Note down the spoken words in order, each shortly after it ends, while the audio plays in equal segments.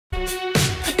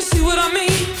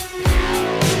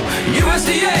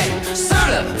CA,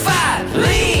 certified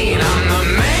lean, I'm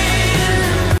the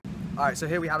man. Alright, so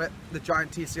here we have it, the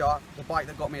Giant TCR, the bike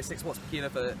that got me a 6 watts per kilo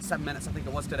for 7 minutes, I think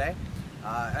it was today.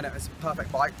 And it was a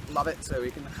perfect bike, love it, so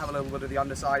we can have a little bit of the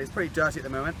underside. It's pretty dirty at the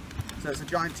moment. So it's a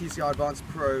Giant TCR Advanced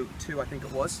Pro 2, I think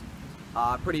it was.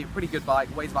 Pretty good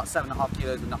bike, weighs about 7.5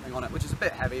 kilos with nothing on it, which is a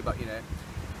bit heavy, but you know,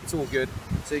 it's all good.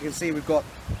 So you can see we've got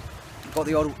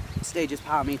the old Stages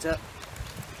power meter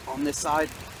on this side.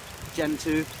 Gen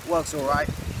 2, works alright,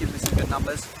 gives me some good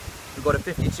numbers. We've got a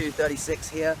 5236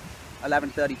 here,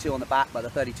 1132 on the back, but the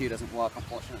 32 doesn't work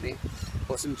unfortunately.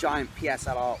 Got some Giant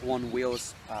PSLR 1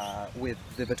 wheels with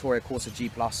the Vittoria Corsa G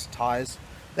Plus tyres.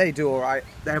 They do alright,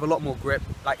 they have a lot more grip.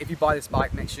 Like if you buy this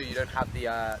bike, make sure you don't have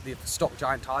the stock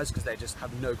Giant tyres because they just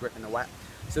have no grip in the wet.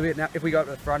 So if we go up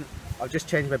to the front, I've just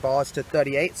changed my bars to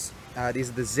 38s. These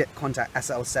are the Zip Contact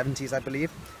SL70s I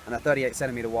believe, and they're 38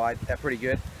 centimeter wide. They're pretty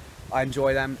good. I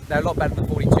enjoy them. They're a lot better than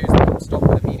 42s that come stock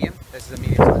with a medium. This is a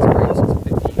medium size frame, so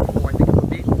it's a 54 I think it would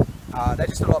be. They're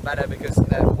just a lot better because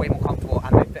they're way more comfortable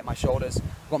and they fit my shoulders.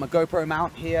 I've got my GoPro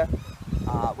mount here.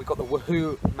 We've got the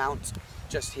Wahoo mount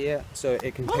just here, so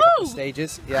it can pick up the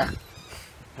stages. Yeah,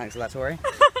 thanks for that, Tori.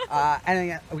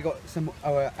 And we got some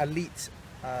Elite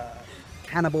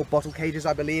Cannibal bottle cages,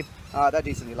 I believe. They're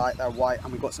decently light, they're white,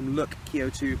 and we've got some Look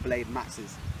KO2 blade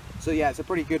maxes. So yeah, it's a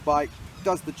pretty good bike,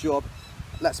 does the job,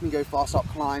 lets me go fast up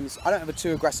climbs. I don't have a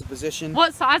too aggressive position.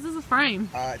 What size is the frame?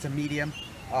 It's a medium.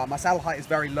 My saddle height is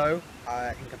very low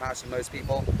in comparison to most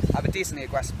people. I have a decently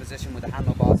aggressive position with the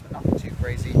handlebars, but nothing too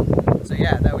crazy. So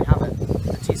yeah, there we have it.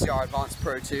 The TCR Advanced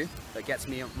Pro 2 that gets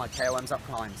me my KOMs up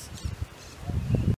climbs.